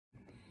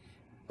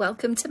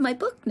Welcome to my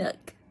book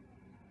nook.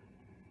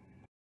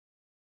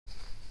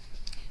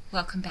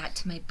 Welcome back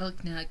to my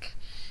book nook.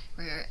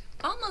 We're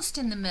almost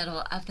in the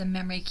middle of The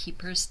Memory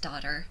Keeper's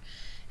Daughter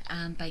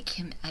by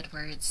Kim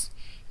Edwards,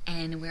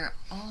 and we're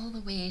all the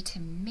way to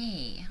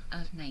May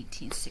of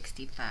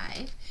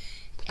 1965.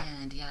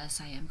 And yes,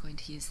 I am going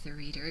to use the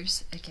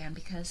readers again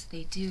because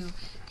they do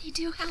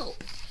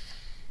help.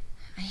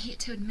 I hate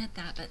to admit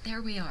that, but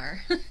there we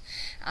are.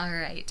 All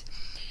right.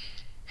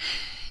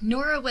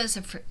 Nora was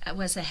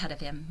ahead of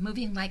him,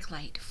 moving like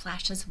light,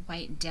 flashes of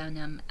white down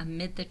him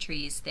amid the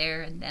trees,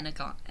 there and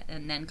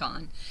then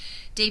gone.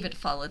 David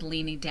followed,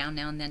 leaning down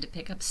now and then to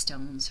pick up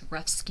stones,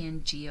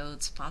 rough-skinned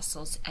geodes,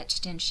 fossils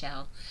etched in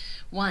shell,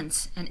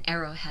 once an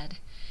arrowhead.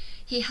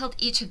 He held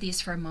each of these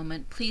for a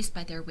moment, pleased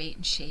by their weight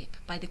and shape,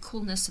 by the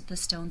coolness of the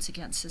stones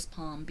against his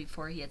palm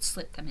before he had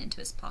slipped them into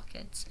his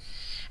pockets.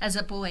 As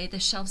a boy, the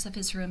shelves of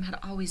his room had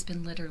always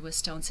been littered with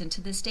stones, and to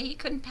this day he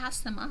couldn't pass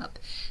them up.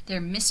 Their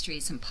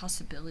mysteries and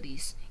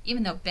possibilities,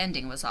 even though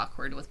bending was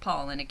awkward with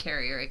Paul in a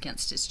carrier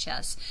against his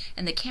chest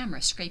and the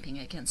camera scraping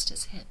against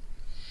his hip.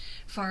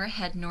 Far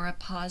ahead, Nora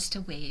paused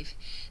to wave,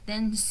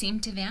 then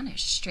seemed to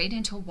vanish, straight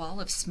into a wall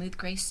of smooth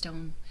gray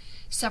stone.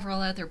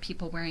 Several other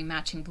people wearing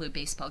matching blue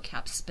baseball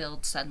caps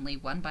spilled suddenly,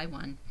 one by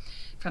one,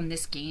 from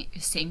this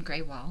same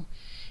gray wall.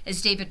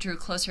 As David drew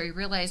closer, he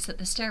realized that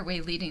the stairway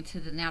leading to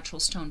the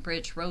natural stone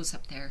bridge rose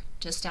up there,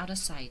 just out of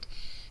sight.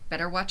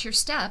 "Better watch your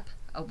step,"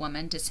 a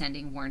woman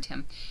descending warned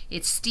him.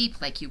 "It's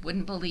steep like you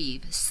wouldn't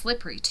believe.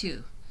 Slippery,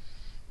 too."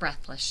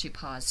 Breathless, she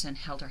paused and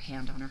held her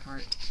hand on her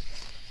heart.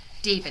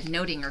 David,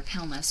 noting her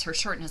paleness, her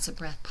shortness of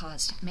breath,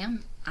 paused.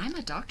 "Ma'am, I'm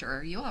a doctor.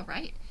 Are you all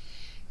right?"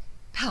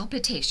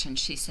 "Palpitations,"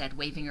 she said,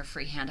 waving her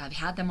free hand. "I've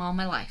had them all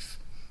my life."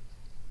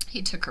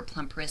 He took her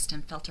plump wrist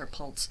and felt her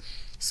pulse,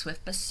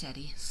 swift but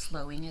steady,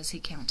 slowing as he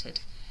counted.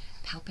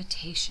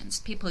 Palpitations.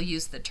 People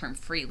used the term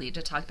freely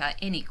to talk about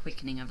any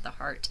quickening of the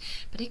heart,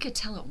 but he could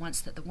tell at once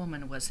that the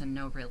woman was in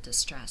no real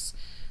distress.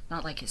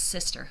 Not like his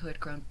sister, who had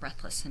grown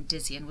breathless and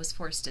dizzy and was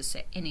forced to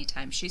sit any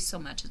time she so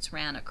much as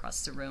ran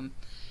across the room.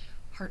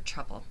 "Heart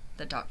trouble,"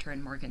 the doctor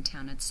in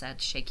Morgantown had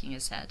said, shaking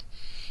his head.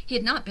 He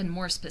had not been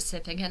more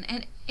specific,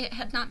 and it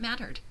had not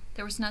mattered.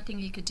 There was nothing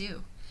he could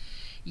do.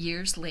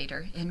 Years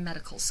later, in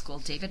medical school,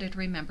 David had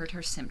remembered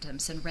her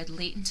symptoms and read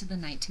late into the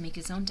night to make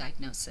his own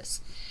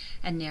diagnosis,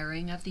 a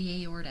narrowing of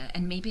the aorta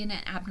and maybe an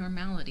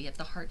abnormality of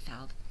the heart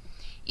valve.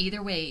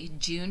 Either way,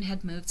 June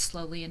had moved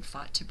slowly and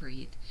fought to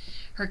breathe,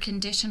 her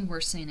condition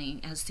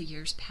worsening as the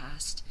years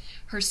passed,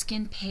 her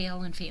skin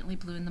pale and faintly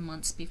blue in the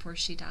months before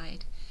she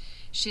died.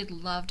 She had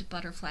loved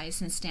butterflies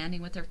and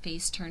standing with her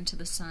face turned to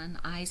the sun,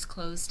 eyes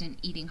closed, and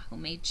eating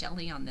homemade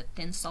jelly on the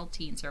thin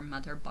saltines her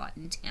mother bought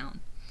in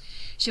town.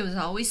 She was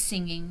always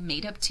singing,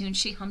 made-up tunes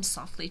she hummed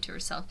softly to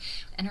herself,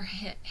 and her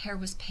hair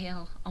was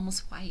pale,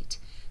 almost white,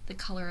 the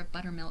color of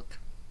buttermilk.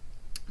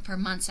 For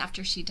months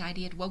after she died,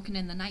 he had woken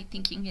in the night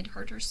thinking he'd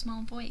heard her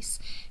small voice,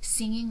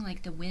 singing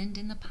like the wind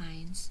in the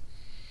pines.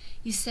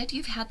 "You said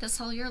you've had this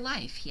all your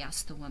life?" he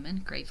asked the woman,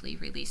 gravely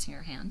releasing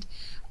her hand.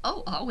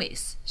 "Oh,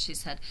 always," she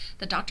said.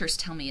 "The doctors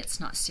tell me it's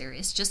not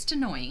serious, just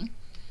annoying."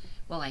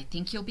 "Well, I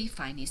think you'll be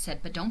fine," he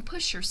said, "but don't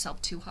push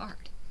yourself too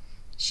hard."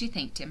 She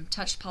thanked him,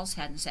 touched Paul's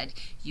head, and said,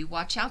 "You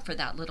watch out for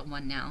that little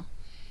one now."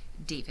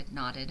 David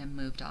nodded and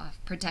moved off,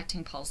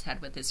 protecting Paul's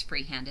head with his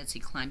free hand as he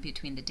climbed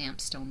between the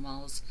damp stone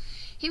walls.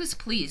 He was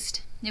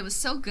pleased. It was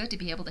so good to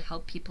be able to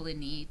help people in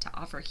need, to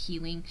offer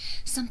healing,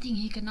 something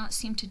he could not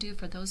seem to do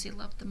for those he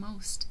loved the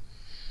most.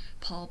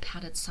 Paul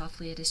patted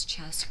softly at his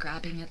chest,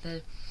 grabbing at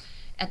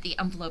the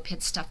envelope he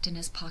had stuffed in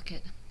his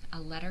pocket. A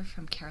letter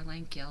from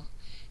Caroline Gill,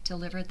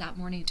 delivered that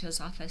morning to his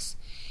office.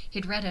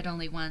 He'd read it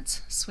only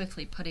once,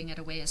 swiftly putting it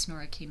away as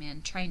Nora came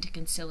in, trying to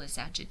conceal his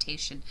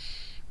agitation.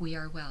 "We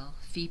are well,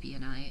 Phoebe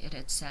and I," it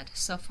had said.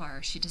 "So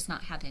far, she does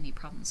not have any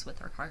problems with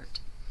her heart."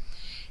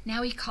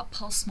 Now he caught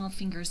Paul's small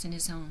fingers in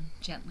his own,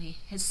 gently.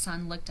 His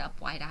son looked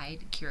up,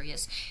 wide-eyed,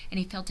 curious, and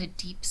he felt a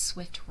deep,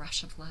 swift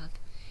rush of love.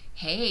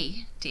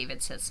 "Hey,"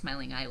 David said,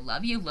 smiling, "I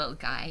love you, little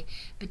guy,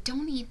 but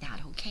don't eat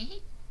that,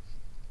 okay?"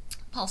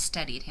 Paul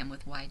studied him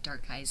with wide,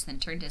 dark eyes, then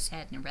turned his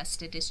head and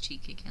rested his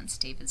cheek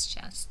against David's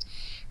chest,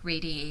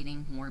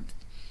 radiating warmth.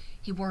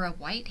 He wore a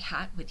white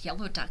hat with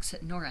yellow ducks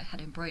that Nora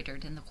had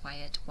embroidered in the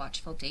quiet,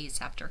 watchful days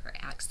after her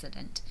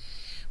accident.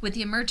 With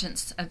the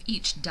emergence of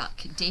each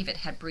duck, David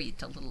had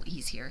breathed a little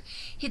easier.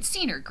 He'd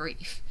seen her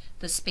grief,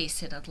 the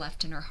space it had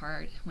left in her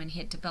heart when he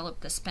had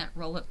developed the spent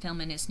roll of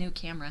film in his new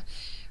camera,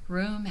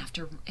 room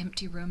after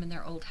empty room in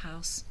their old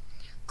house.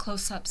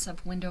 Close-ups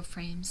of window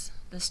frames,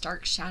 the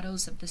stark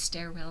shadows of the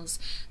stairwells,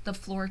 the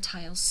floor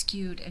tiles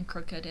skewed and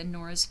crooked, and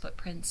Nora's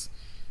footprints,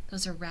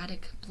 those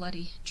erratic,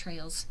 bloody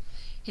trails.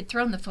 He'd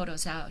thrown the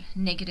photos out,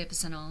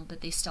 negatives and all,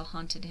 but they still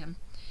haunted him.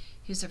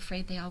 He was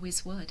afraid they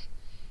always would.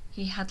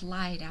 He had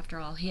lied, after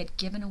all. He had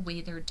given away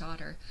their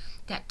daughter.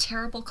 That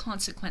terrible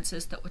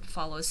consequences that would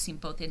follow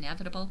seemed both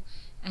inevitable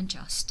and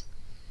just.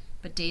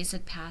 But days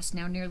had passed,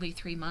 now nearly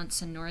 3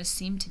 months, and Nora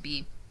seemed to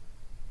be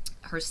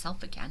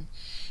herself again.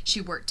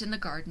 She worked in the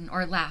garden,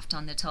 or laughed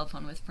on the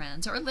telephone with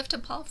friends, or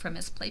lifted Paul from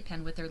his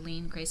playpen with her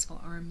lean,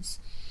 graceful arms.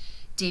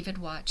 David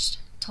watched,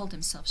 told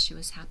himself she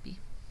was happy.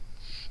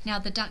 Now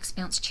the ducks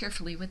bounced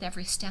cheerfully with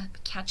every step,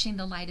 catching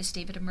the light as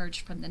David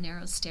emerged from the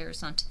narrow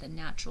stairs onto the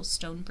natural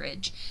stone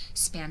bridge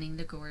spanning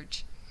the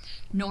gorge.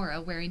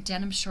 Nora, wearing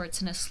denim shorts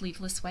and a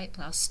sleeveless white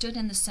blouse, stood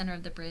in the center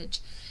of the bridge,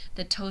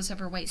 the toes of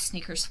her white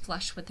sneakers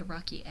flush with the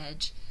rocky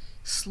edge.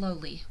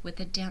 Slowly, with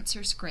a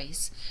dancer's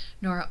grace,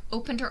 Nora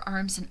opened her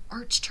arms and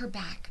arched her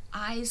back,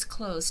 eyes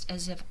closed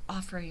as if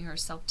offering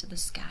herself to the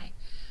sky.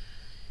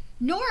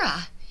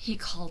 "Nora!" he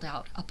called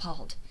out,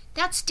 appalled.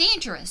 "That's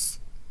dangerous!"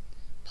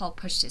 Paul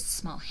pushed his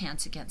small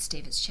hands against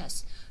David's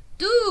chest.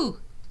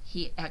 "Do!"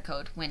 he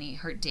echoed when he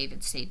heard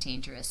David say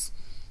dangerous,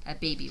 a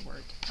baby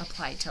word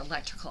applied to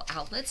electrical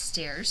outlets,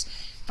 stairs,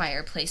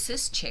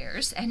 fireplaces,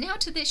 chairs, and now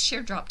to this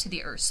sheer drop to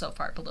the earth so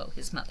far below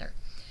his mother.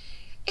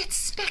 "It's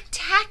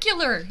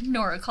spectacular!"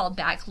 Nora called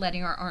back,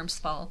 letting her arms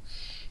fall.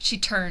 She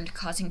turned,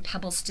 causing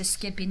pebbles to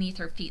skid beneath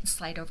her feet and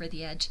slide over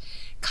the edge.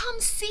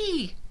 "Come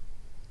see!"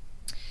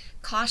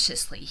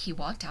 Cautiously, he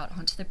walked out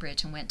onto the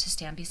bridge and went to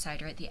stand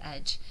beside her at the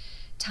edge.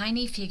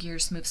 Tiny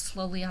figures moved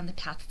slowly on the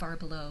path far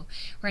below,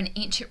 where an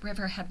ancient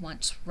river had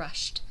once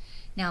rushed.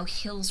 Now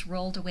hills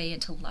rolled away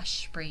into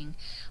lush spring,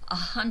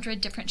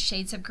 100 different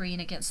shades of green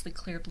against the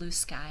clear blue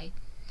sky.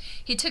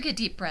 He took a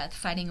deep breath,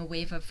 fighting a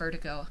wave of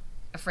vertigo,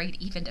 afraid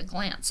even to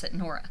glance at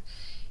Nora.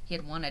 He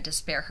had wanted to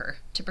spare her,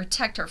 to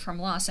protect her from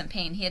loss and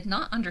pain. He had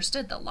not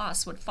understood that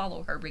loss would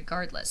follow her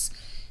regardless,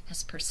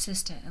 as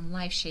persistent and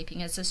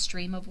life-shaping as a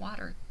stream of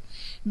water.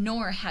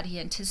 Nor had he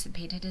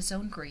anticipated his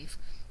own grief,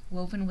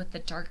 woven with the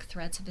dark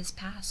threads of his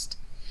past.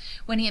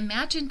 When he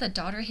imagined the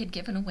daughter he had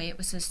given away, it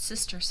was his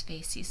sister's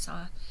face he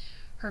saw,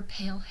 her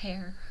pale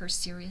hair, her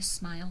serious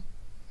smile.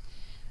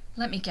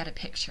 "Let me get a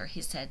picture,"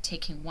 he said,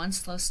 taking one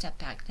slow step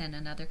back, then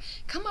another.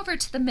 "Come over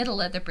to the middle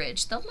of the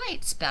bridge. The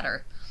light's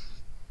better."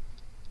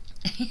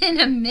 "In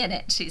a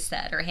minute," she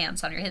said, her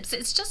hands on her hips.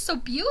 "It's just so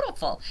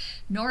beautiful."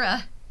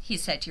 "Nora," he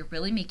said, "you're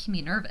really making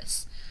me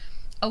nervous."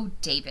 "Oh,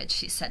 David,"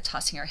 she said,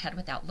 tossing her head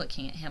without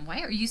looking at him.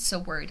 "Why are you so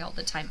worried all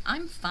the time?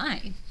 I'm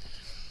fine."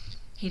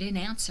 He didn't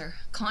answer.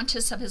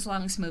 Conscious of his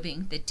lungs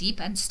moving, the deep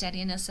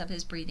unsteadiness of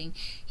his breathing,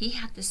 he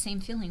had the same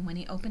feeling when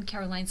he opened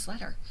Caroline's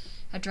letter,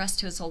 addressed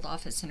to his old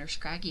office in her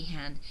scraggy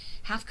hand,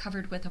 half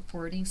covered with a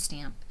forwarding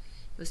stamp.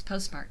 It was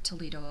postmarked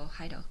Toledo,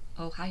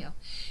 Ohio.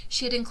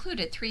 She had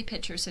included 3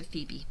 pictures of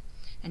Phoebe,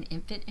 an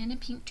infant in a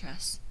pink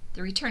dress.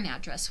 The return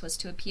address was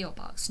to a P.O.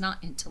 box,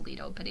 not in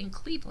Toledo, but in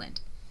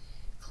Cleveland.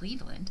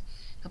 Cleveland?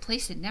 A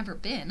place he'd never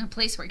been, a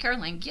place where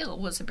Caroline Gill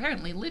was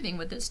apparently living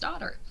with his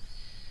daughter.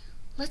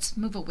 "Let's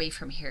move away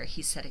from here,"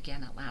 he said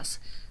again at last.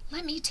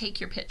 "Let me take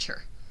your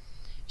picture."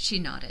 She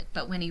nodded,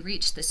 but when he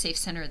reached the safe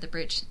center of the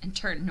bridge and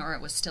turned, Nora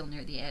was still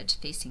near the edge,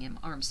 facing him,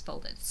 arms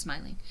folded,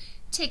 smiling.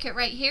 "Take it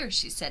right here,"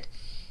 she said.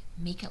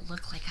 "Make it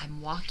look like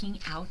I'm walking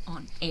out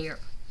on air."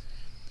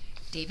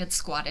 David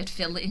squatted,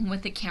 fiddling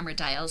with the camera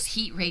dials,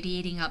 heat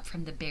radiating up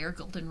from the bare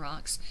golden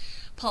rocks.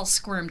 Paul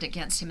squirmed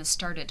against him and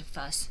started to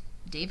fuss.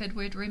 David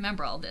would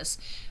remember all this,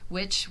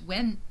 which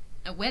went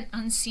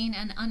unseen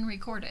and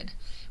unrecorded,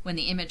 when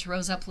the image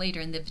rose up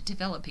later in the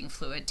developing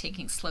fluid,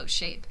 taking slow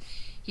shape.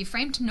 He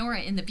framed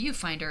Nora in the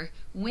viewfinder,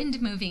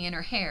 wind moving in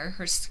her hair,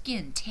 her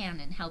skin tan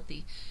and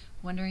healthy,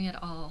 wondering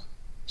at all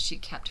she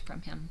kept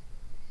from him.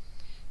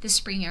 The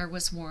spring air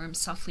was warm,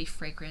 softly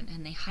fragrant,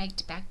 and they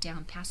hiked back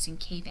down, passing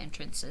cave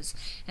entrances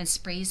and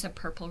sprays of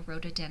purple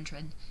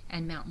rhododendron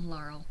and mountain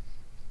laurel.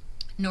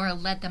 Nora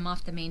led them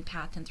off the main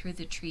path and through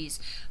the trees,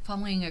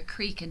 following a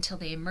creek until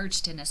they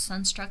emerged in a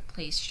sun-struck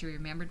place she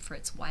remembered for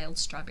its wild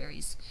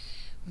strawberries.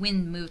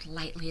 Wind moved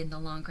lightly in the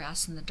long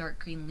grass, and the dark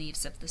green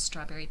leaves of the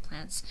strawberry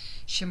plants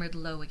shimmered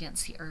low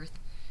against the earth.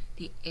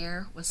 The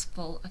air was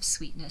full of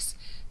sweetness,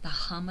 the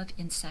hum of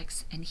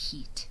insects and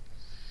heat.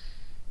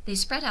 They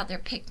spread out their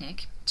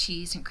picnic,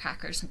 cheese and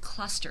crackers and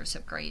clusters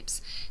of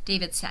grapes.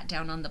 David sat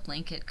down on the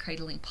blanket,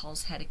 cradling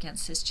Paul's head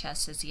against his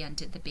chest as he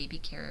undid the baby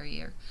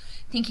carrier,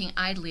 thinking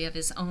idly of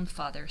his own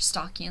father,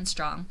 stocky and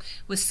strong,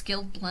 with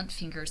skilled blunt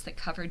fingers that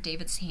covered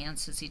David's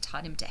hands as he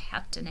taught him to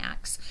heft an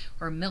axe,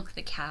 or milk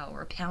the cow,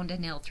 or pound a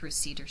nail through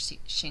cedar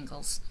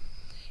shingles.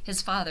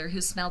 His father,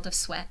 who smelled of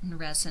sweat and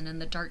resin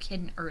and the dark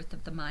hidden earth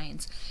of the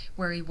mines,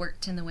 where he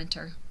worked in the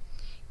winter.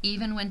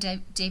 Even when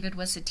David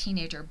was a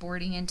teenager,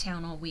 boarding in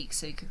town all week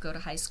so he could go to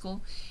high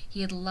school,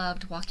 he had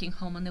loved walking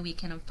home on the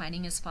weekend and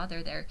finding his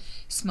father there,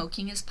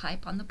 smoking his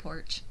pipe on the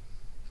porch.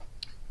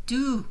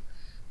 "Do,"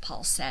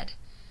 Paul said.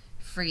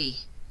 "Free."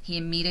 He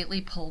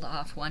immediately pulled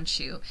off one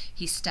shoe.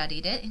 He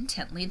studied it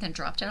intently, then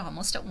dropped it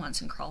almost at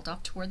once and crawled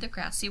off toward the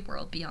grassy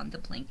world beyond the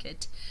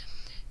blanket.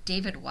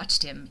 David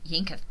watched him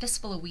yank a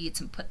fistful of weeds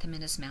and put them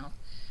in his mouth,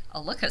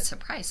 a look of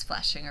surprise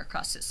flashing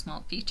across his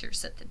small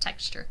features at the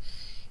texture.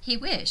 He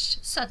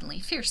wished, suddenly,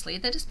 fiercely,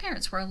 that his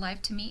parents were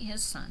alive to meet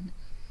his son.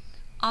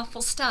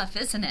 "Awful stuff,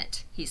 isn't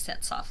it?" he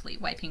said softly,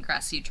 wiping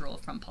grassy drool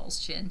from Paul's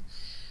chin.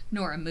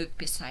 Nora moved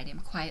beside him,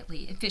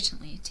 quietly,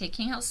 efficiently,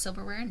 taking out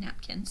silverware and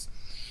napkins.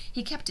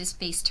 He kept his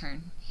face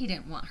turned. He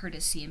didn't want her to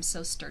see him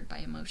so stirred by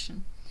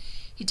emotion.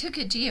 He took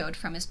a geode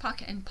from his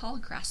pocket, and Paul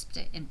grasped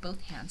it in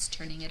both hands,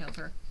 turning it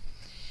over.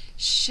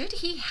 Should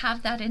he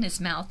have that in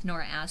his mouth?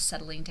 Nora asked,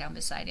 settling down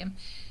beside him.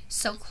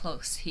 So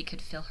close he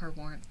could feel her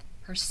warmth,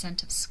 her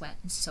scent of sweat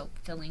and soap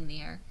filling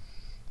the air.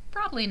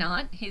 Probably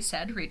not, he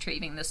said,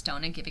 retrieving the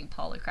stone and giving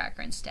Paul a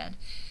cracker instead.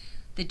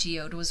 The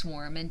geode was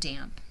warm and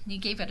damp. He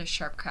gave it a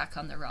sharp crack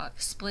on the rock,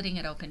 splitting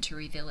it open to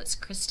reveal its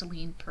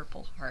crystalline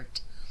purple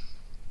heart.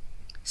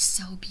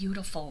 So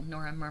beautiful,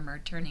 Nora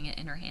murmured, turning it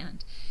in her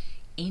hand.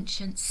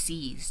 Ancient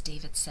seas,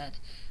 David said.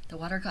 The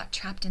water got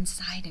trapped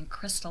inside and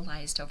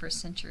crystallized over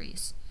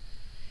centuries.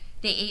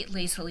 They ate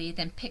lazily,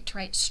 then picked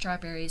ripe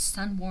strawberries,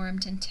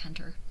 sun-warmed and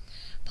tender.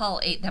 Paul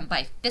ate them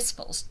by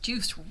fistfuls,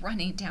 juice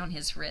running down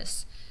his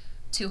wrists.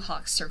 2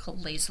 hawks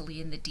circled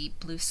lazily in the deep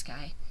blue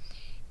sky.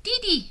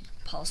 Dee-dee,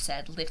 Paul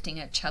said, lifting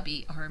a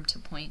chubby arm to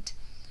point.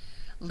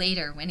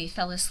 Later, when he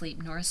fell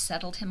asleep, Nora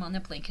settled him on the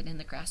blanket in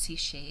the grassy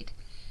shade.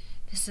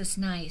 This is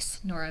nice,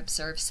 Nora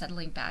observed,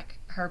 settling back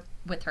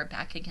with her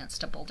back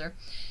against a boulder.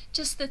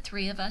 Just the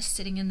 3 of us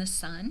sitting in the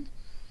sun.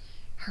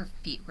 Her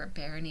feet were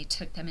bare, and he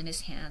took them in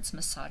his hands,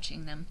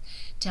 massaging them,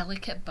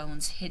 delicate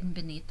bones hidden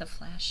beneath the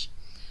flesh.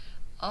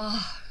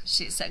 Oh,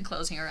 she said,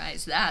 closing her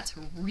eyes, that's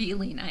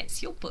really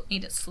nice. You'll put me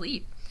to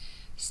sleep.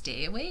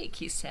 Stay awake,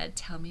 he said.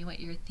 Tell me what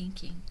you're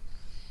thinking.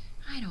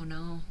 I don't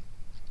know.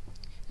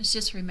 I was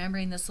just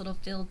remembering this little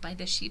field by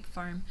the sheep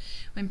farm.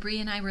 When Bree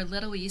and I were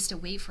little, we used to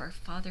wait for our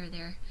father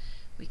there.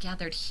 We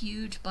gathered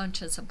huge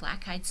bunches of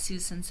black-eyed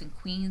Susans and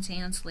Queen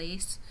Anne's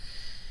lace,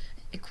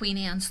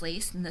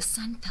 and the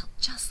sun felt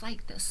just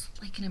like this,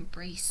 like an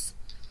embrace.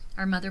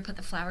 Our mother put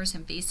the flowers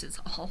in vases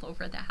all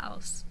over the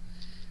house.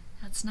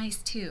 That's nice,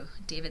 too,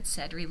 David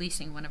said,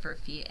 releasing one of her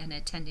feet and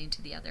attending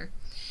to the other.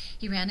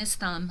 He ran his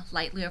thumb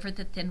lightly over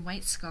the thin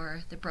white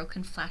scar the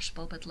broken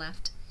flashbulb had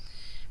left.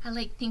 I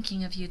like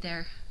thinking of you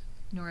there.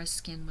 Nora's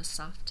skin was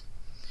soft.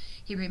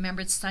 He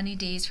remembered sunny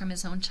days from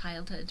his own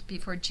childhood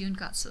before June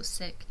got so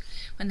sick,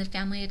 when the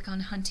family had gone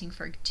hunting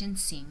for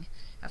ginseng,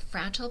 a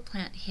fragile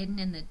plant hidden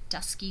in the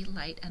dusky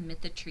light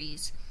amid the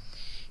trees.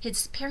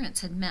 His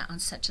parents had met on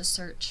such a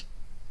search.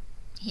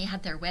 He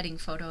had their wedding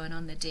photo, and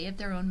on the day of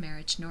their own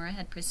marriage, Nora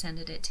had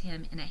presented it to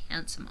him in a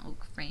handsome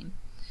oak frame.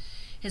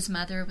 His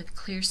mother, with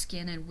clear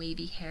skin and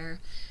wavy hair,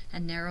 a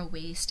narrow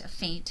waist, a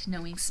faint,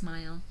 knowing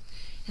smile.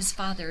 His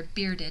father,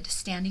 bearded,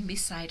 standing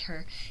beside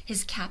her,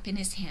 his cap in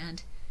his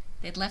hand.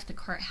 They'd left the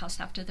courthouse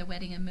after the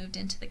wedding and moved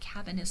into the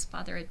cabin his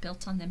father had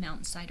built on the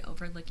mountainside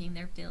overlooking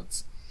their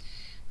fields.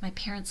 My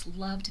parents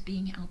loved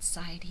being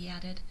outside, he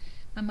added.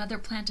 My mother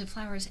planted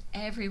flowers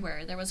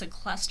everywhere. There was a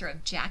cluster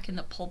of jack in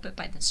the pulpit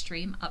by the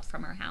stream up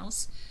from her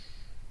house.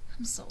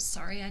 I'm so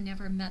sorry I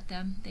never met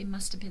them. They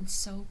must have been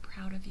so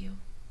proud of you.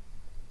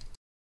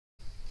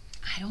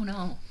 I don't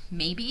know.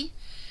 Maybe.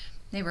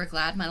 They were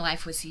glad my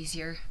life was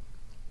easier.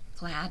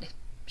 Glad,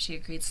 she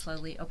agreed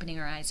slowly, opening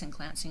her eyes and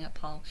glancing at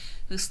Paul,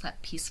 who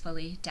slept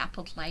peacefully,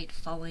 dappled light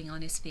falling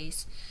on his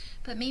face.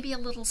 But maybe a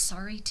little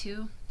sorry,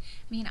 too.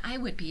 I mean, I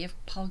would be if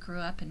Paul grew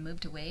up and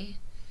moved away.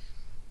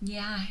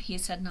 Yeah, he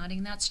said,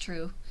 nodding, that's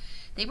true.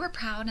 They were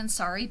proud and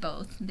sorry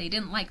both. They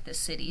didn't like the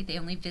city. They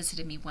only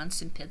visited me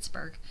once in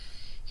Pittsburgh.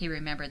 He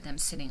remembered them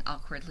sitting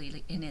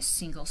awkwardly in his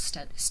single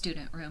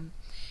student room,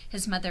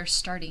 his mother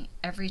starting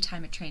every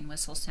time a train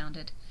whistle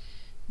sounded.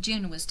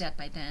 June was dead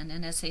by then,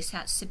 and as they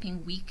sat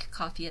sipping weak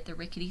coffee at the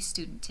rickety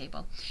student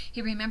table,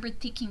 he remembered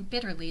thinking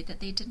bitterly that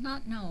they did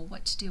not know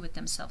what to do with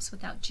themselves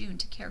without June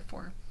to care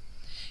for.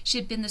 She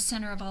had been the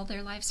center of all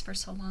their lives for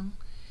so long.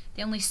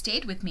 They only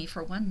stayed with me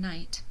for one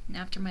night.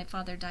 After my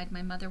father died,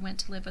 my mother went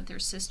to live with her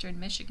sister in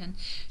Michigan.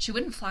 She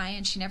wouldn't fly,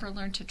 and she never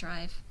learned to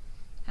drive.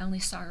 I only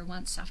saw her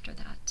once after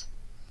that.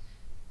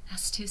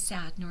 That's too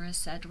sad, Nora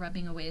said,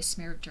 rubbing away a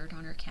smear of dirt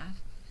on her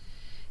calf.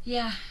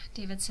 Yeah,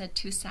 David said,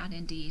 too sad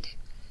indeed.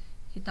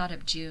 He thought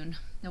of June,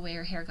 the way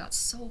her hair got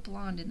so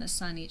blonde in the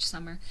sun each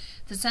summer,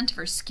 the scent of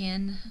her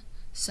skin,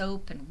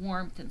 soap and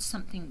warmth, and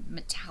something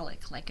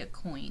metallic like a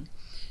coin,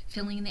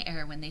 filling the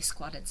air when they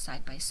squatted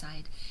side by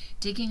side,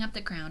 digging up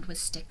the ground with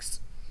sticks.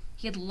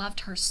 He had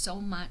loved her so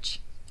much,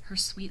 her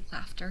sweet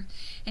laughter,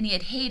 and he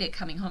had hated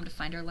coming home to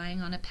find her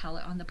lying on a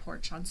pallet on the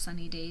porch on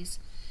sunny days.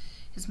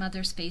 His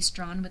mother's face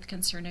drawn with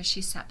concern as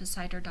she sat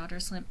beside her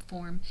daughter's limp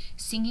form,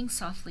 singing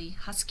softly,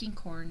 husking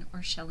corn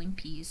or shelling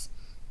peas.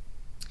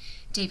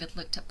 David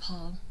looked at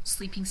Paul,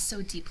 sleeping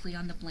so deeply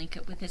on the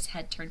blanket with his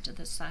head turned to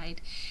the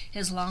side,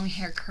 his long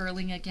hair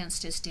curling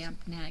against his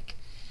damp neck.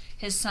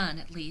 His son,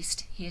 at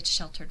least, he had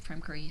sheltered from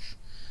grief.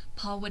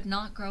 Paul would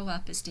not grow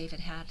up as David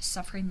had,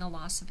 suffering the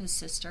loss of his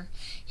sister.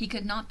 He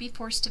could not be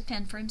forced to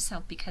fend for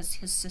himself because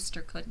his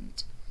sister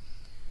couldn't.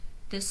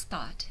 This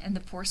thought and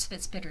the force of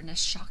its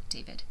bitterness shocked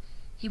David.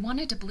 He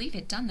wanted to believe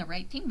he'd done the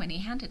right thing when he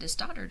handed his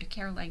daughter to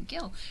Caroline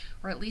Gill,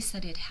 or at least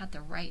that it had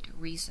the right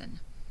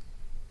reason.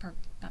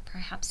 But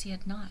perhaps he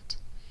had not.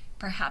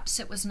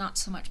 Perhaps it was not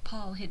so much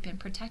Paul he'd been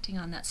protecting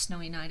on that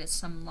snowy night as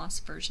some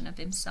lost version of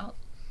himself.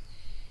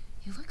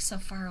 You look so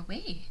far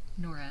away,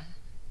 Nora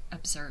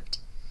observed.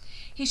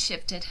 He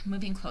shifted,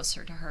 moving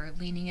closer to her,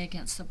 leaning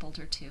against the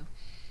boulder too.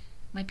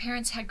 My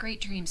parents had great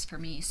dreams for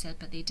me, he said,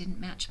 but they didn't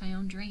match my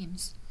own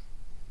dreams.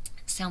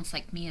 Sounds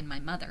like me and my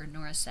mother,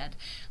 Nora said,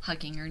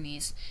 hugging her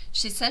knees.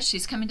 She says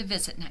she's coming to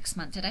visit next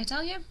month. Did I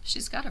tell you?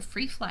 She's got a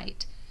free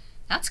flight.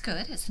 That's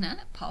good, isn't it?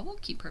 Paul will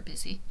keep her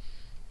busy.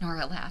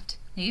 Nora laughed.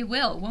 He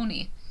will, won't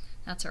he?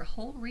 That's her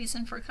whole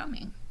reason for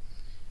coming.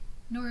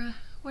 Nora,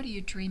 what do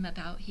you dream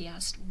about? He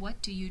asked.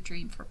 What do you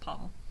dream for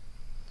Paul?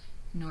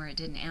 Nora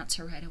didn't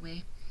answer right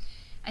away.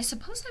 I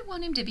suppose I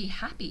want him to be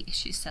happy,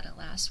 she said at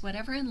last.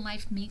 Whatever in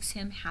life makes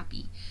him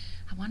happy.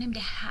 I want him to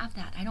have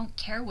that. I don't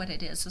care what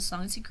it is, as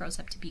long as he grows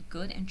up to be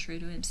good and true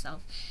to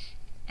himself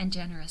and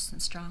generous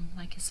and strong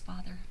like his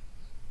father.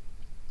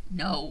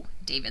 No,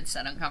 David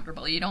said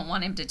uncomfortably. You don't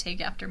want him to take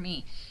after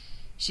me.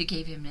 She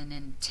gave him an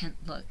intent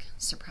look,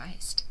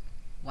 surprised.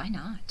 Why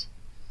not?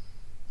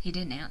 He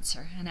didn't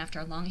answer, and after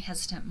a long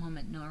hesitant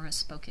moment, Nora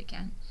spoke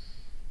again.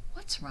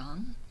 What's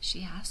wrong?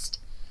 She asked.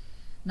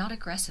 Not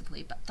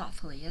aggressively, but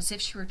thoughtfully, as if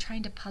she were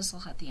trying to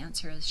puzzle out the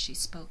answer as she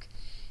spoke.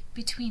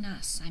 Between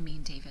us, I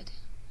mean, David.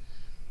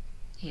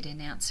 He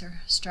didn't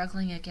answer,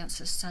 struggling against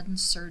a sudden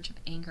surge of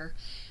anger.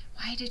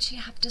 Why did she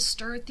have to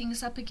stir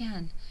things up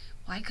again?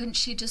 Why couldn't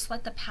she just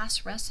let the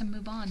past rest and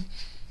move on?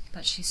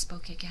 But she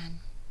spoke again.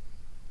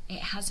 It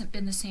hasn't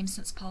been the same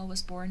since Paul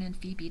was born and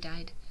Phoebe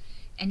died,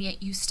 and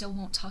yet you still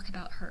won't talk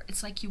about her.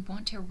 It's like you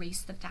want to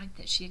erase the fact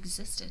that she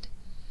existed.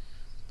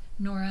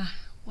 Nora,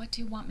 what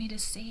do you want me to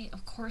say?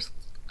 Of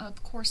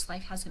course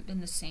life hasn't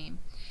been the same.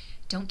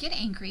 Don't get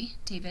angry,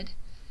 David.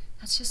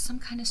 That's just some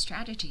kind of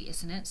strategy,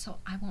 isn't it? So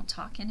I won't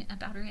talk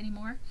about her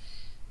anymore.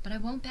 But I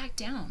won't back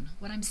down.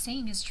 What I'm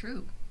saying is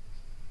true.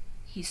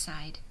 He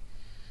sighed.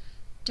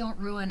 Don't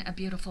ruin a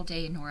beautiful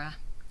day, Nora,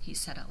 he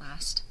said at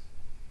last.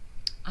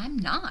 I'm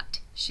not,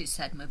 she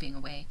said, moving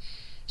away.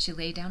 She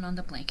lay down on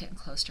the blanket and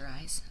closed her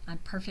eyes. I'm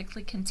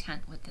perfectly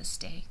content with this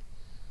day.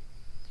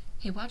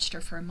 He watched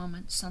her for a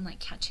moment, sunlight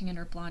catching in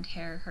her blonde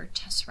hair, her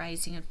chest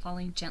rising and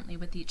falling gently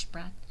with each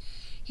breath.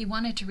 He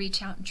wanted to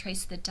reach out and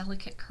trace the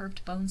delicate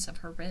curved bones of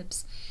her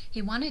ribs.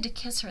 He wanted to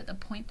kiss her at the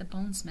point the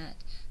bones met,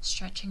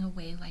 stretching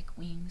away like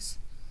wings.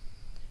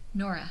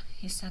 Nora,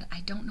 he said,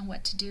 I don't know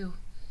what to do.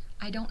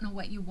 I don't know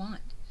what you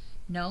want.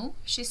 No,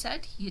 she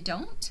said, you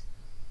don't?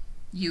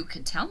 You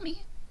could tell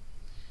me.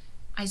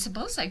 I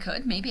suppose I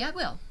could. Maybe I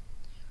will.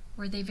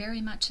 Were they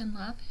very much in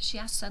love? She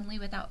asked suddenly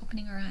without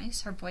opening her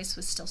eyes. Her voice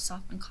was still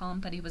soft and calm,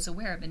 but he was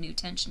aware of a new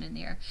tension in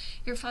the air.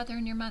 Your father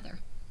and your mother.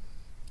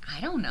 I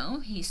don't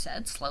know, he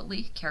said,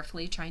 slowly,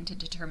 carefully trying to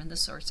determine the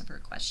source of her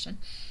question.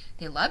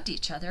 They loved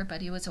each other,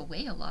 but he was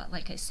away a lot.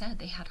 Like I said,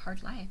 they had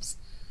hard lives.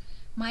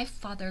 My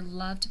father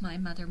loved my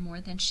mother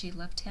more than she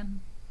loved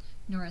him,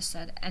 Nora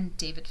said, and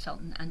David felt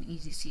an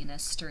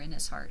uneasiness stir in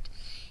his heart.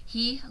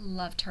 He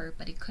loved her,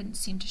 but he couldn't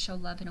seem to show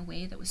love in a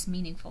way that was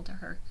meaningful to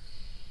her.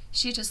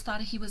 She just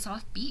thought he was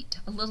offbeat,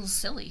 a little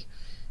silly.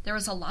 There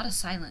was a lot of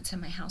silence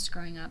in my house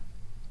growing up.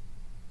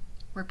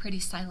 We're pretty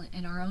silent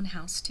in our own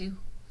house, too,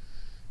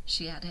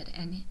 she added,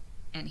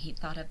 and he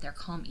thought of their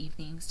calm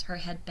evenings, her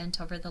head bent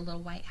over the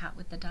little white hat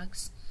with the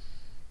ducks.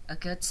 A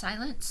good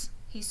silence,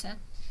 he said.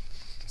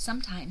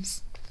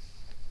 Sometimes.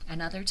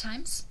 And other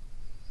times?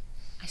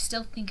 I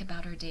still think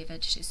about her,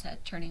 David, she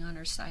said, turning on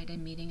her side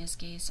and meeting his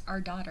gaze. Our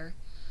daughter.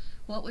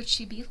 What would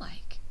she be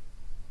like?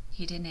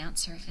 He didn't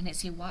answer, and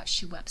as he watched,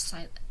 she wept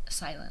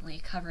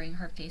silently, covering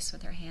her face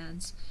with her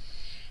hands.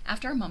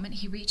 After a moment,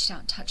 he reached out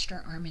and touched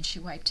her arm, and she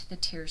wiped the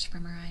tears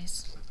from her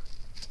eyes.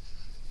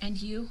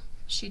 And you?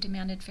 She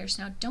demanded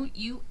fiercely. Now, don't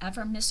you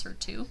ever miss her,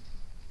 too?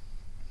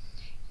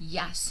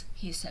 Yes,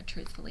 he said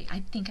truthfully.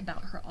 I think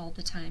about her all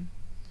the time.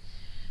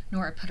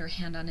 Nora put her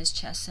hand on his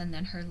chest, and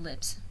then her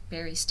lips,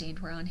 berry-stained,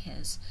 were on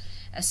his,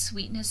 a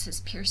sweetness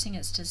as piercing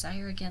as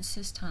desire against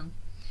his tongue.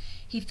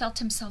 He felt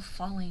himself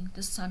falling,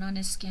 the sun on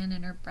his skin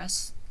and her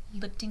breasts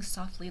lifting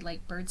softly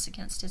like birds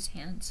against his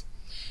hands.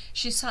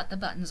 She sought the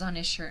buttons on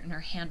his shirt, and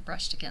her hand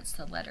brushed against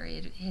the letter he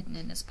had hidden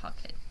in his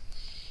pocket.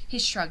 He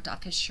shrugged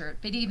off his shirt,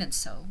 but even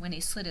so, when he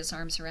slid his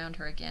arms around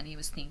her again, he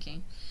was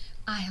thinking,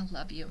 I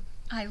love you.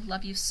 I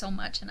love you so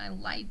much, and I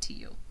lied to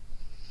you.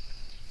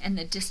 And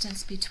the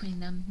distance between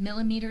them,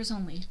 millimeters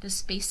only, the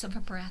space of a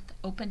breath,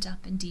 opened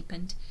up and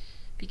deepened,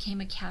 became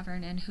a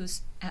cavern at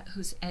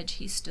whose edge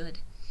he stood.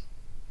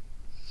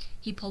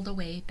 He pulled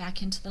away,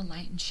 back into the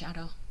light and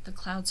shadow, the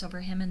clouds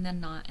over him and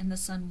then not, and the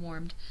sun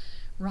warmed,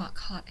 rock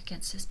hot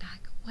against his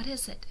back. What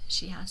is it?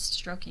 She asked,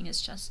 stroking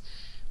his chest.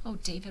 Oh,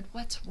 David,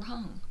 what's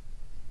wrong?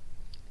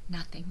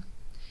 Nothing.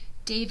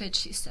 David,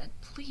 she said,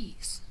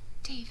 please,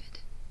 David.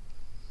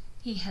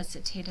 He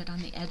hesitated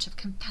on the edge of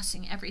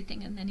confessing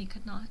everything, and then he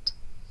could not.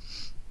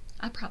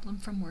 A problem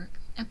from work,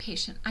 a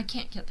patient. I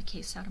can't get the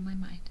case out of my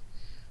mind.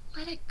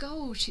 Let it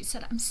go, she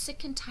said. I'm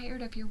sick and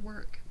tired of your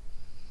work.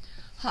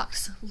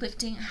 Hawks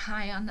lifting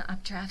high on the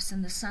updrafts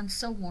and the sun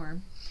so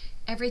warm.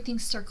 Everything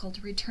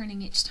circled,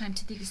 returning each time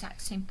to the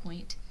exact same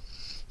point.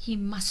 He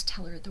must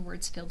tell her, the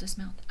words filled his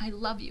mouth. I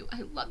love you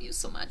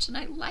so much, and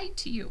I lied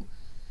to you.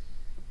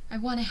 I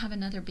want to have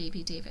another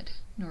baby, David,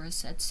 Nora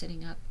said,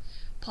 sitting up.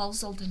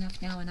 Paul's old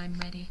enough now, and I'm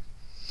ready.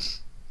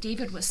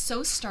 David was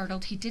so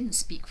startled he didn't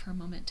speak for a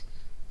moment.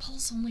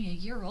 "Paul's only a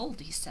year old,"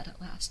 he said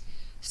at last.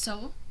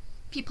 "So?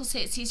 People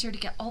say it's easier to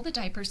get all the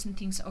diapers and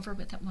things over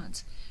with at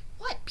once."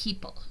 "What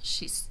people?"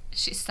 She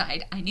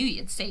sighed. "I knew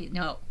you'd say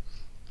no."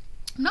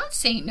 "I'm not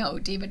saying no,"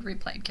 David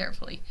replied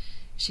carefully.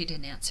 She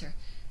didn't answer.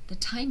 "The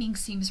timing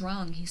seems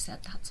wrong," he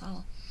said, "that's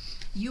all."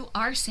 "You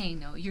are saying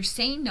no. You're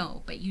saying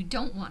no, but you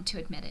don't want to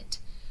admit it."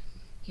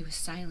 He was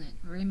silent,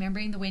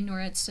 remembering the way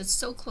Nora had stood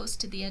so close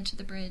to the edge of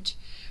the bridge,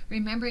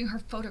 remembering her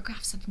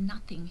photographs of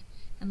nothing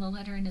and the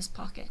letter in his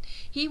pocket.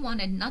 He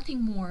wanted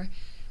nothing more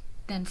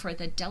than for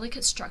the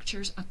delicate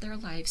structures of their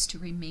lives to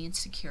remain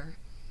secure,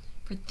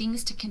 for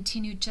things to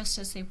continue just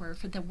as they were,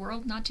 for the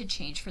world not to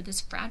change, for this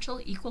fragile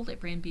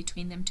equilibrium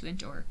between them to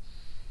endure.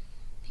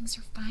 "Things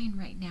are fine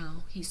right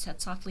now," he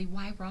said softly.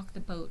 "Why rock the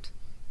boat?"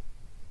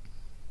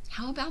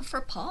 "How about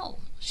for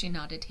Paul?" She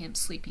nodded to him,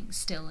 sleeping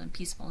still and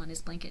peaceful on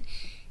his blanket.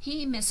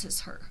 "He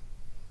misses her."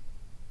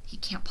 "He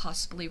can't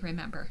possibly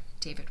remember,"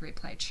 David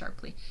replied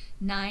sharply.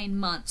 9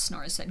 months,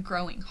 Nora said,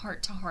 growing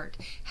heart to heart.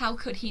 How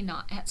could he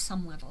not at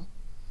some level?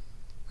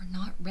 "We're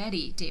not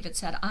ready," David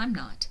said. "I'm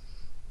not."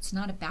 "It's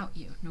not about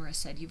you," Nora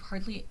said.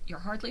 You're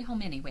hardly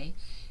home anyway.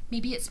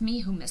 Maybe it's me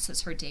who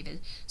misses her,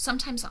 David.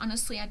 Sometimes,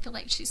 honestly, I feel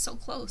like she's so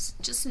close,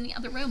 just in the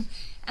other room,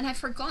 and I've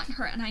forgotten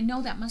her, and I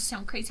know that must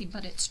sound crazy,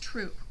 but it's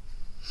true."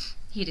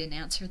 He didn't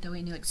answer, though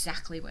he knew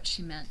exactly what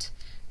she meant.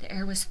 The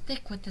air was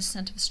thick with the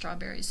scent of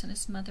strawberries, and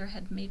his mother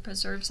had made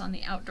preserves on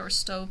the outdoor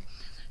stove,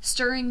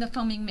 stirring the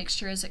foaming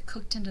mixture as it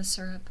cooked into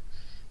syrup,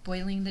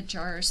 boiling the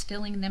jars,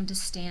 filling them to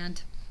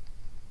stand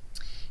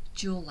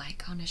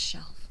jewel-like on a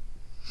shelf.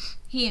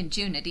 He and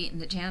June had eaten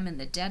the jam in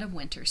the dead of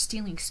winter,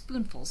 stealing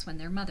spoonfuls when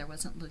their mother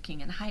wasn't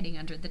looking and hiding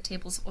under the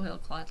table's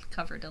oilcloth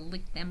cover to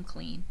lick them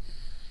clean.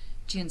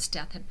 June's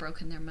death had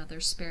broken their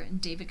mother's spirit,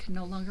 and David could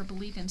no longer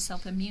believe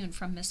himself immune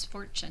from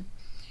misfortune.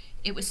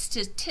 It was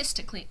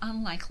statistically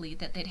unlikely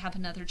that they'd have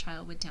another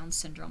child with Down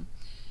syndrome,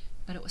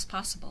 but it was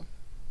possible.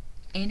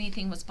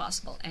 Anything was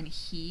possible, and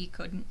he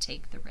couldn't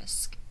take the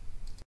risk.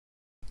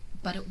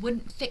 "But it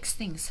wouldn't fix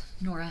things,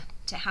 Nora,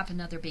 to have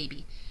another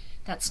baby.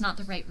 That's not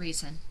the right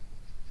reason."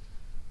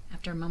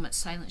 After a moment's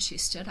silence, she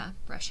stood up,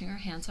 brushing her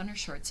hands on her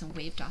shorts, and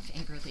waved off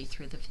angrily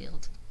through the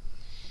field.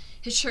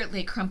 His shirt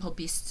lay crumpled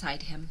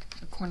beside him,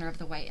 a corner of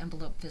the white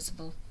envelope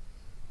visible.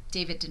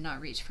 David did not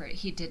reach for it.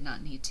 He did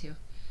not need to.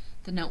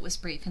 The note was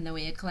brief, and though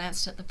he had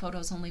glanced at the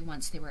photos only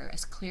once, they were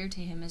as clear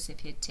to him as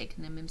if he had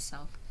taken them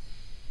himself.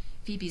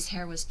 Phoebe's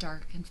hair was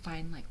dark and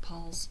fine like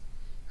Paul's.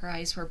 Her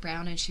eyes were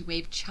brown, and she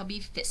waved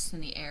chubby fists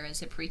in the air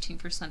as if reaching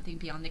for something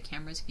beyond the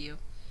camera's view.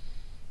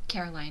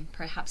 Caroline,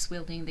 perhaps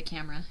wielding the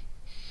camera.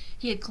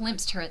 He had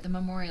glimpsed her at the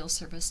memorial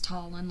service,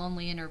 tall and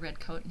lonely in her red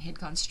coat, and he had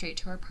gone straight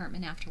to her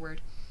apartment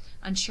afterward,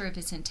 unsure of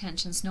his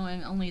intentions,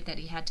 knowing only that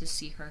he had to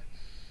see her.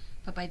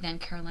 But by then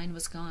Caroline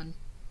was gone.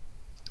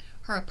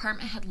 Her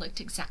apartment had looked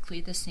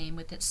exactly the same,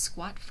 with its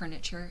squat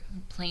furniture,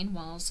 plain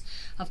walls,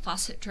 a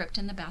faucet dripped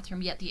in the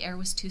bathroom, yet the air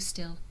was too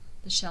still,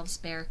 the shelves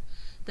bare,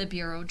 the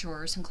bureau,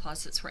 drawers, and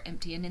closets were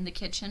empty, and in the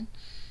kitchen,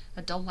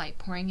 a dull light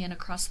pouring in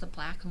across the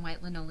black and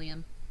white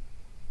linoleum.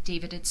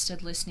 David had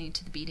stood listening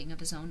to the beating of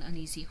his own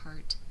uneasy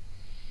heart.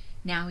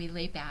 Now he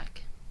lay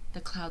back,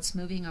 the clouds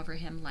moving over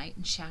him, light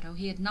and shadow.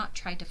 He had not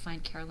tried to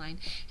find Caroline,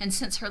 and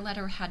since her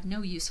letter had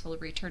no useful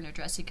return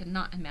address, he could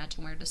not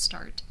imagine where to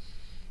start.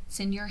 "It's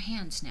in your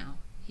hands now,"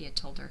 he had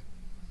told her.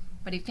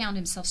 But he found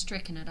himself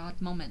stricken at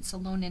odd moments,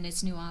 alone in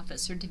his new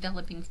office, or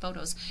developing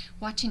photos,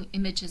 watching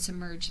images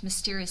emerge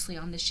mysteriously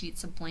on the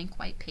sheets of blank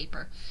white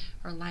paper,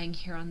 or lying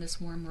here on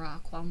this warm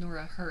rock, while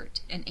Nora,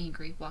 hurt and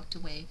angry, walked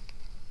away.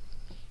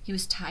 He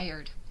was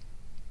tired,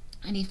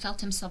 and he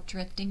felt himself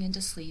drifting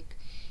into sleep.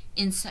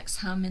 Insects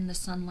hum in the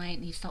sunlight,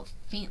 and he felt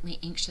faintly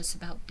anxious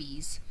about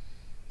bees.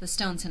 The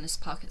stones in his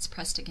pockets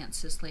pressed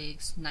against his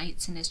legs,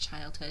 nights in his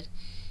childhood.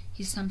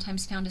 He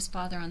sometimes found his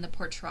father on the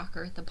porch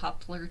rocker, the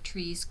poplar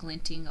trees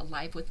glinting,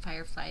 alive with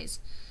fireflies.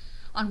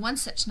 On one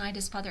such night,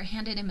 his father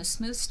handed him a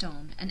smooth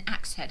stone an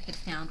axe head had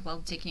found while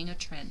digging a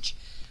trench.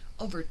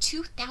 "Over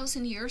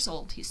 2,000 years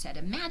old," he said.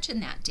 "Imagine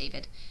that,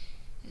 David.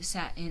 It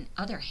sat in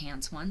other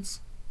hands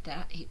once,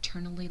 that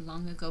eternally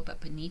long ago,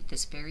 but beneath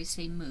this very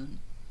same moon."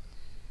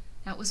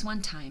 That was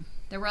one time.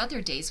 There were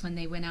other days when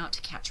they went out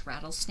to catch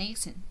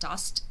rattlesnakes, and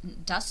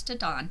dusk to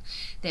dawn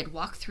they'd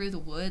walk through the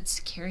woods,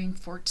 carrying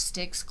forked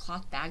sticks,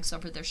 cloth bags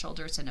over their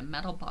shoulders, and a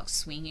metal box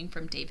swinging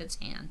from David's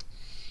hand.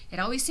 It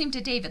always seemed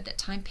to David that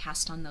time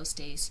passed on those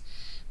days,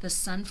 the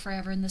sun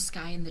forever in the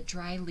sky and the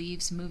dry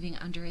leaves moving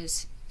under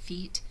his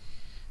feet.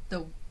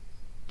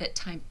 That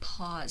time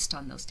paused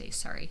on those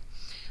days,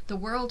 The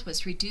world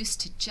was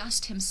reduced to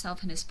just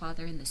himself and his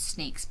father and the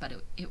snakes,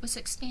 but it was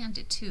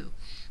expanded too,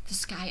 the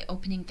sky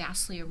opening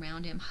vastly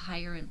around him,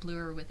 higher and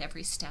bluer with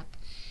every step,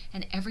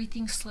 and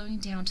everything slowing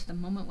down to the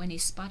moment when he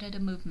spotted a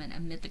movement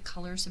amid the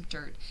colors of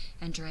dirt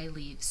and dry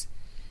leaves,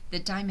 the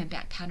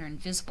diamondback pattern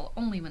visible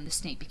only when the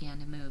snake began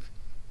to move.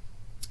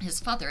 His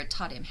father had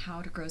taught him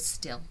how to grow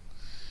still,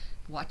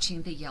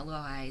 watching the yellow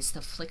eyes,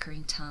 the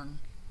flickering tongue.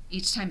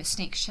 Each time a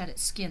snake shed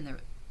its skin,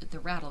 the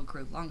rattle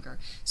grew longer,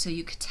 so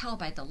you could tell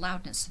by the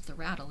loudness of the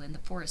rattle in the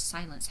forest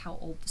silence how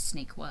old the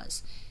snake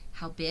was,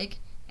 how big,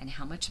 and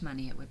how much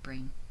money it would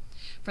bring.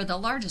 For the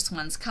largest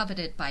ones,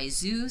 coveted by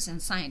zoos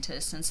and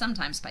scientists, and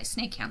sometimes by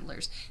snake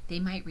handlers, they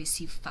might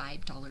receive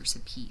 $5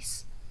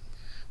 apiece.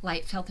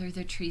 Light fell through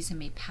the trees and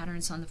made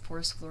patterns on the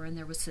forest floor, and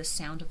there was the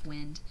sound of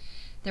wind.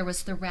 There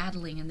was the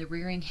rattling and the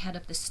rearing head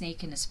of the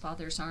snake in his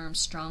father's arms,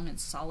 strong and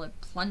solid,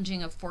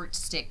 plunging a forked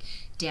stick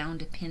down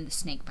to pin the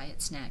snake by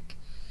its neck.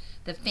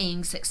 The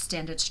fangs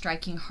extended,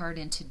 striking hard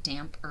into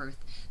damp earth,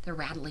 the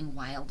rattling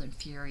wild and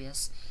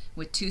furious.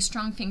 With 2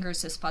 strong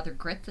fingers, his father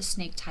gripped the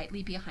snake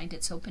tightly behind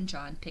its open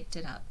jaw and picked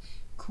it up,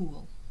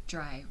 cool,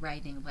 dry,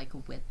 writhing like a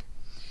whip.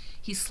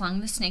 He slung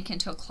the snake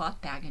into a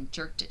cloth bag and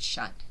jerked it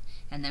shut,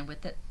 and then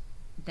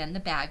the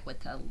bag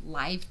with the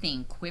live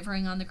thing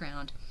quivering on the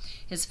ground,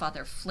 his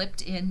father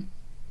flipped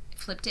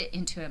it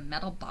into a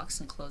metal box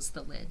and closed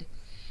the lid.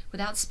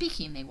 Without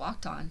speaking, they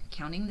walked on,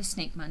 counting the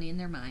snake money in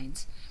their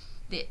minds.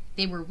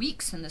 They were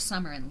weeks in the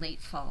summer and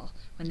late fall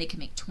when they could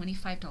make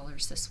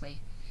 $25 this way.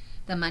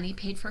 The money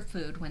paid for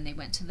food when they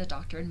went to the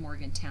doctor in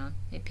Morgantown.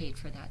 It paid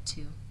for that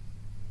too.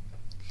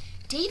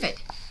 "David!"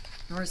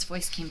 Nora's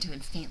voice came to him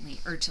faintly,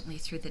 urgently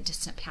through the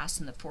distant pass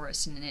in the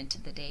forest and into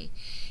the day.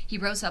 He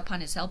rose up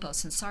on his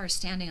elbows and saw her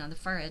standing on the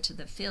far edge of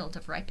the field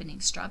of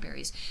ripening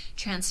strawberries,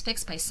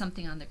 transfixed by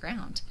something on the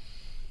ground.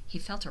 He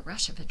felt a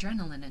rush of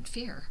adrenaline and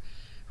fear.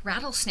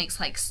 Rattlesnakes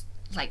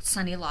like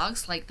sunny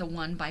logs, like the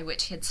one by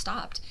which he had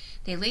stopped.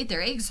 They laid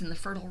their eggs in the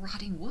fertile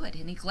rotting wood,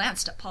 and he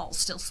glanced at Paul,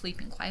 still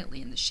sleeping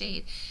quietly in the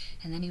shade,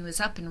 and then he was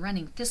up and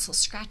running, thistles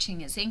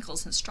scratching his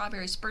ankles and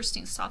strawberries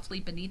bursting softly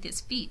beneath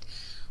his feet,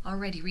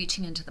 already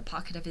reaching into the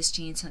pocket of his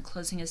jeans and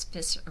closing his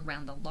fist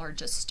around the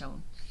largest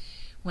stone.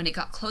 When he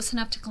got close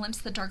enough to glimpse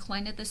the dark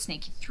line of the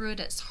snake, he threw it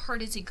as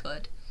hard as he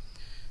could.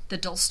 The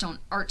dull stone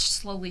arched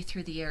slowly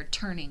through the air,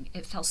 turning.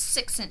 It fell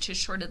 6 inches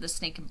short of the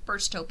snake and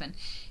burst open,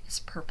 his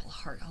purple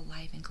heart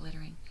alive and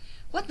glittering.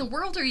 "What in the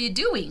world are you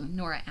doing?"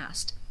 Nora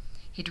asked.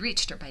 He'd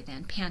reached her by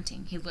then,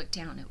 panting. He looked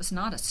down. It was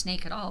not a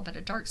snake at all, but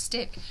a dark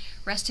stick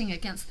resting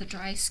against the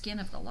dry skin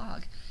of the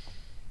log.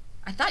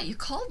 "I thought you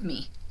called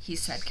me," he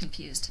said,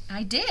 confused.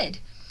 "I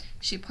did."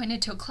 She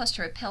pointed to a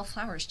cluster of pale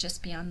flowers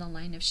just beyond the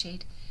line of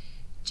shade.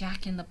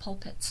 "Jack in the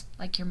pulpits,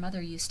 like your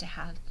mother used to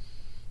have."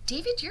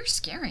 "David, you're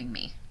scaring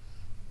me."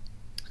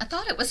 "I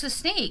thought it was a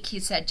snake," he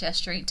said,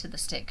 gesturing to the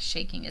stick,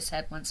 shaking his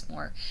head once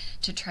more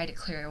to try to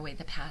clear away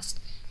the past.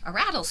 "A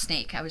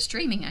rattlesnake. I was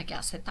dreaming, I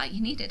guess. I thought you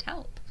needed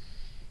help."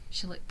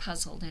 She looked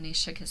puzzled, and he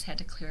shook his head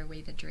to clear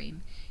away the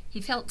dream.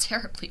 He felt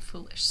terribly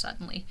foolish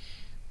suddenly.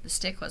 The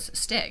stick was a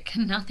stick,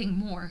 and nothing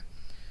more.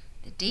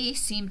 The day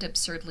seemed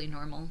absurdly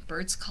normal.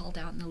 Birds called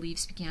out, and the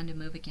leaves began to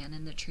move again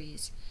in the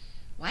trees.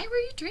 "Why were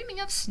you dreaming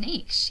of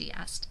snakes?" she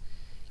asked.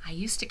 "I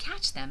used to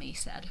catch them," he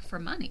said, "for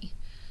money."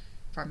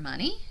 "For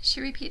money?" she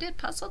repeated,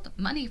 puzzled.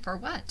 "Money for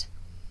what?"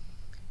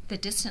 The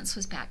distance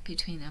was back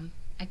between them,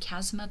 a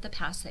chasm of the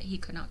past that he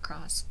could not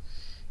cross.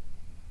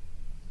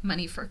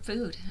 Money for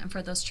food and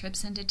for those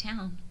trips into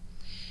town.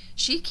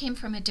 She came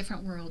from a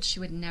different world. She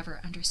would never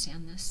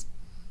understand this.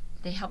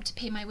 "They helped to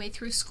pay my way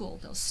through school,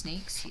 those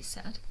snakes," he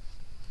said.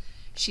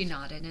 She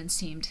nodded and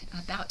seemed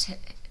about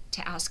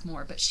to ask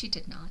more, but she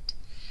did not.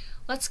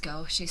 "Let's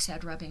go," she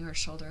said, rubbing her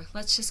shoulder.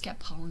 "Let's just get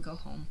Paul and go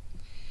home."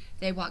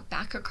 They walked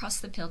back across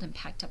the field and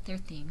packed up their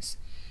things.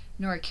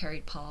 Nora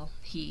carried Paul,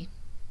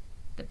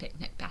 the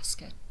picnic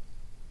basket.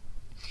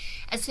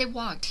 As they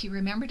walked, he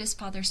remembered his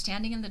father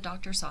standing in the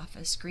doctor's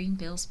office, green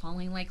bills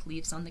falling like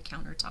leaves on the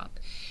countertop.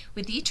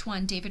 With each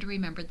one, David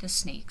remembered the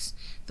snakes,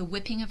 the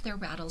whipping of their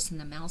rattles and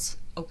the mouths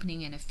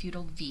opening in a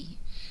futile V,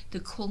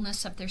 the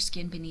coolness of their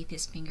skin beneath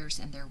his fingers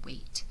and their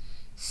weight.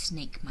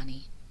 Snake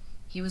money.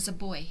 He was a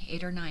boy,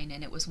 8 or 9,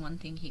 and it was one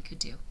thing he could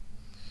do.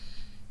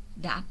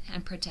 That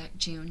and protect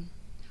June.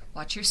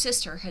 "Watch your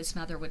sister," his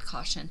mother would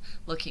caution,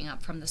 looking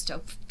up from the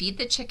stove. "Feed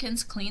the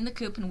chickens, clean the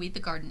coop, and weed the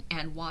garden,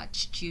 and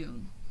watch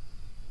June."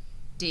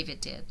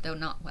 David did, though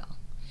not well.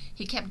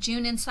 He kept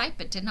June in sight,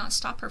 but did not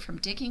stop her from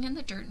digging in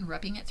the dirt and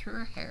rubbing it through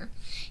her hair.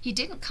 He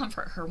didn't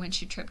comfort her when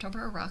she tripped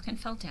over a rock and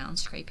fell down,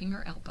 scraping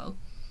her elbow.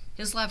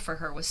 His love for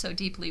her was so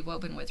deeply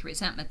woven with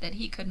resentment that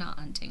he could not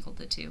untangle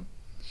the two.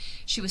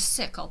 She was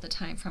sick all the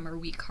time from her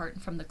weak heart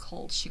and from the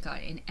cold she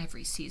got in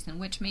every season,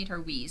 which made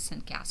her wheeze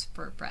and gasp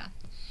for breath.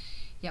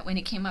 Yet when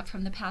he came up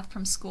from the path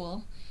from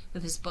school,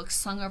 with his books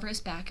slung over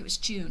his back, it was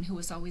June who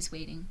was always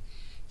waiting.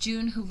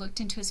 June who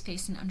looked into his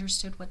face and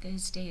understood what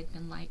his day had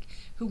been like,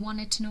 who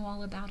wanted to know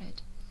all about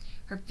it.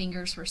 Her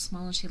fingers were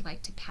small and she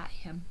liked to pat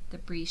him, the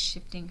breeze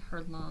shifting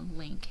her long,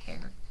 lank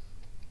hair.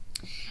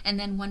 And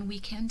then one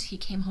weekend he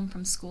came home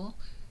from school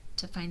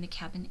to find the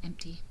cabin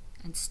empty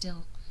and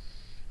still,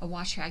 a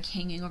wash rag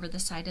hanging over the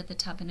side of the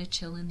tub and a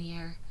chill in the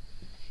air.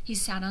 He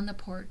sat on the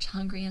porch,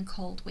 hungry and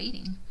cold,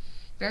 waiting.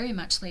 Very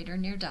much later,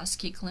 near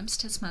dusk, he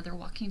glimpsed his mother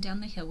walking down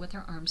the hill with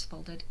her arms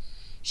folded.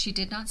 She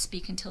did not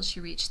speak until she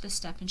reached the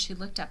step, and she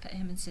looked up at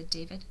him and said,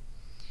 "David,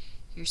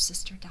 your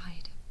sister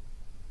died.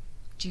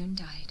 June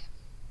died."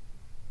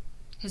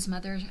 His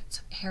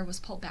mother's hair was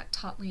pulled back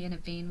tautly, and a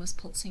vein was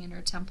pulsing in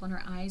her temple, and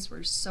her eyes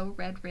were so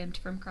red-rimmed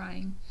from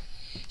crying.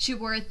 She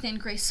wore a thin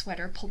gray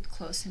sweater pulled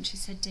close, and she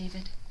said,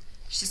 "David,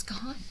 she's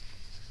gone."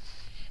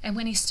 And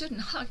when he stood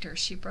and hugged her,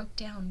 she broke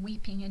down,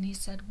 weeping, and he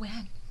said,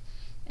 "When?"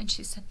 And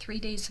she said,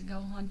 3 days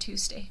ago, on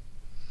Tuesday.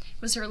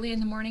 It was early in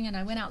the morning, and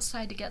I went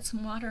outside to get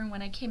some water, and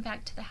when I came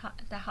back to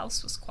the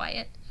house was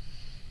quiet,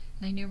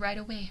 and I knew right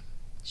away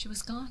she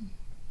was gone.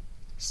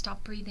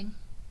 Stopped breathing.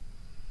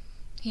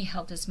 He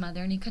held his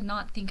mother, and he could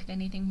not think of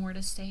anything more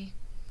to say.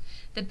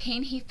 The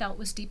pain he felt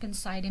was deep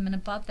inside him, and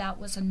above that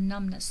was a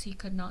numbness he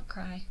could not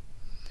cry.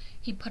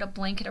 He put a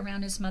blanket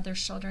around his mother's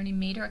shoulder, and he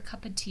made her a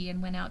cup of tea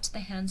and went out to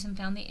the hens and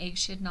found the eggs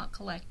she had not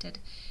collected,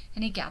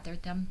 and he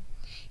gathered them.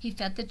 He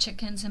fed the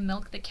chickens and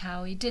milked the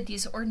cow. He did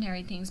these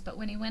ordinary things, but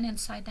when he went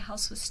inside, the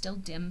house was still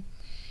dim,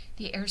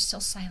 the air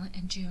still silent,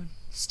 and June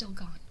still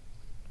gone.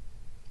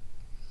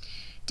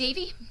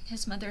 "Davy,"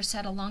 his mother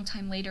said a long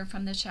time later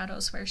from the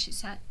shadows where she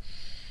sat,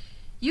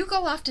 "you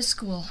go off to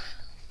school.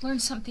 Learn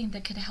something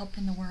that could help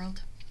in the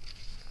world."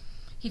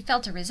 He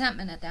felt a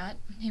resentment at that.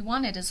 He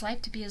wanted his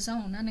life to be his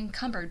own,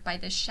 unencumbered by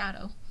this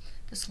shadow,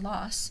 this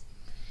loss.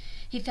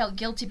 He felt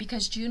guilty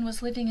because June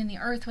was living in the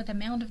earth with a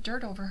mound of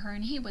dirt over her,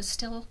 and he was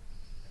still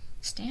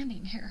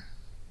standing here.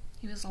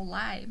 He was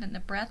alive, and the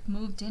breath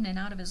moved in and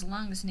out of his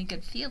lungs, and he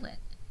could feel it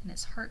in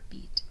his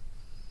heartbeat.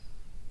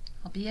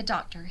 "I'll be a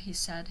doctor," he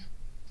said.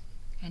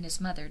 And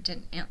his mother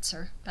didn't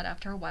answer, but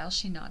after a while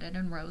she nodded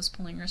and rose,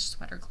 pulling her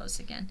sweater close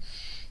again.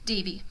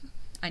 "Davy,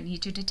 I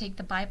need you to take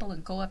the Bible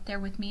and go up there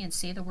with me and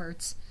say the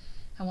words.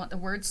 I want the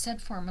words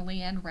said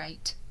formally and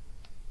right."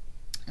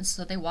 And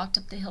so they walked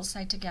up the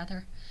hillside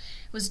together.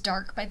 It was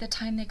dark by the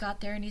time they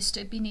got there, and he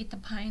stood beneath the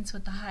pines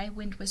with the high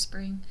wind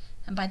whispering,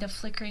 and by the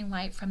flickering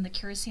light from the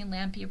kerosene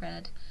lamp he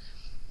read,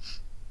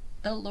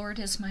 "The Lord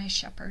is my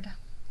shepherd.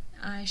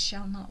 I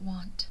shall not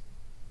want."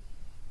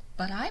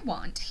 "But I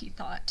want," he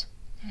thought,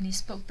 and he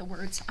spoke the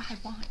words, "I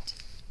want."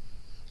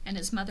 And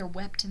his mother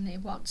wept, and they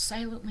walked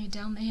silently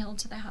down the hill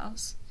to the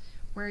house,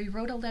 where he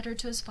wrote a letter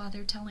to his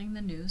father telling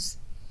the news.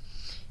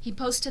 He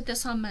posted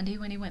this on Monday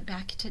when he went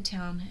back to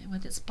town,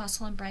 with its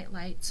bustle and bright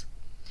lights.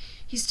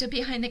 He stood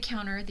behind the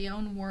counter, the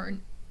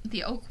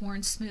oak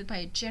worn smooth by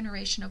a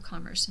generation of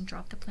commerce, and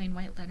dropped the plain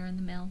white letter in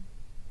the mail.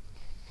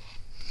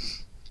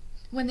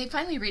 When they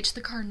finally reached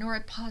the car,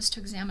 Nora paused to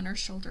examine her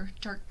shoulder,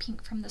 dark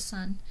pink from the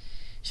sun.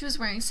 She was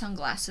wearing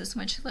sunglasses.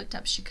 When she looked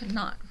up, she could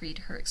not read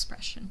her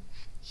expression.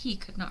 He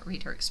could not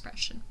read her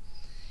expression.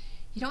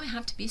 "You don't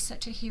have to be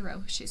such a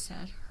hero," she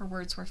said. Her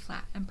words were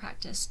flat and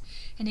practiced,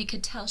 and he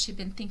could tell she'd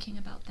been thinking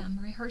about them,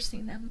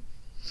 rehearsing them,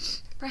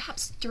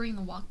 perhaps during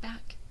the walk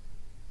back.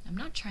 "I'm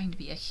not trying to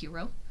be a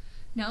hero."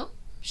 "No?"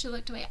 She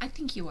looked away. "I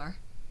think you are,"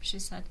 she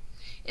said.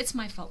 "It's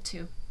my fault,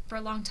 too. For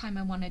a long time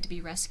I wanted to be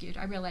rescued.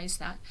 I realized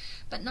that.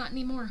 But not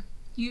anymore.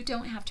 You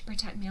don't have to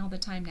protect me all the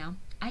time now.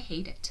 I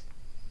hate it."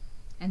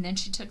 And then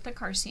she took the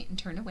car seat and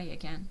turned away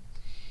again.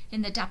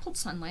 In the dappled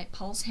sunlight,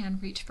 Paul's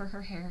hand reached for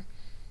her hair,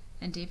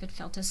 and David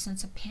felt a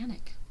sense of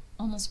panic,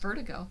 almost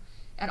vertigo,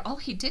 at all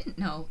he didn't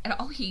know, at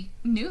all he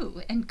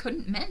knew and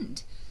couldn't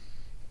mend.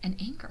 And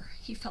anger,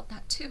 he felt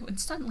that too, and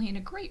suddenly in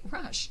a great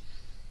rush,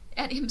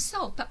 at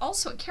himself, but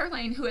also at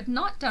Caroline, who had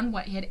not done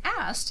what he had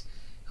asked,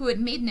 who had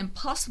made an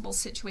impossible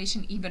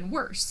situation even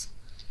worse.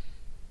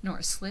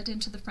 Nora slid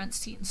into the front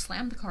seat and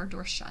slammed the car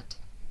door shut.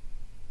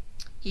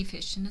 He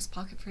fished in his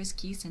pocket for his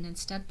keys and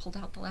instead pulled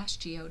out the last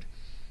geode,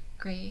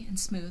 gray and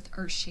smooth,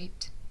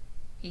 earth-shaped.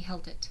 He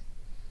held it,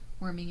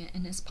 warming it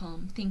in his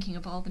palm, thinking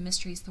of all the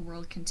mysteries the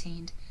world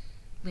contained,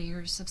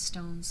 layers of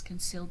stones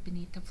concealed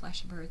beneath the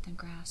flesh of earth and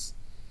grass,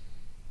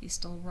 these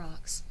dull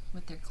rocks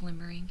with their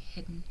glimmering,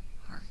 hidden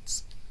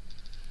hearts.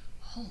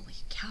 Holy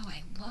cow,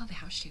 I love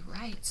how she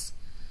writes.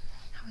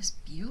 That was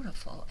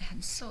beautiful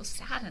and so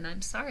sad, and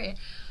I'm sorry.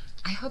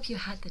 I hope you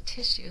had the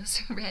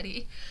tissues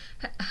ready.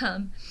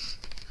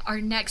 Our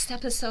next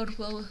episode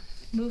will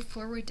move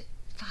forward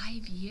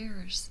 5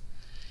 years.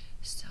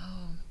 So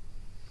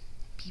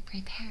be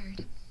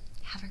prepared.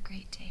 Have a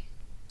great day.